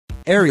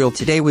Ariel,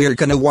 today we are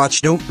gonna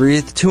watch Don't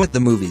Breathe 2 at the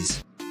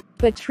movies.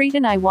 But Treat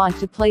and I want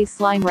to play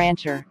Slime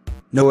Rancher.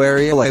 No,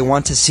 Ariel, I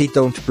want to see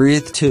Don't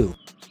Breathe 2.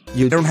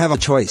 You don't have a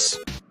choice.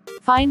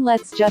 Fine,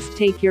 let's just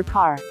take your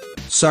car.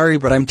 Sorry,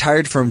 but I'm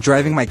tired from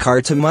driving my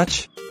car too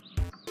much.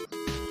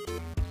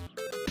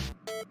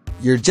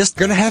 You're just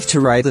gonna have to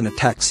ride in a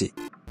taxi.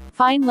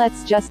 Fine,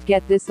 let's just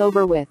get this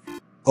over with.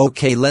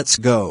 Okay, let's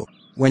go.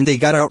 When they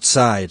got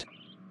outside.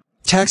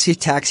 Taxi,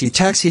 taxi,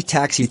 taxi,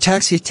 taxi,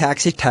 taxi,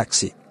 taxi,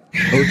 taxi.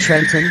 Oh,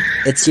 Trenton,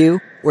 it's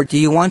you? Where do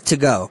you want to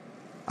go?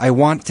 I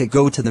want to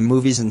go to the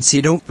movies and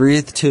see Don't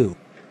Breathe 2.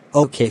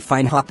 Okay,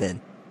 fine, hop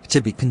in. To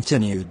be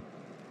continued.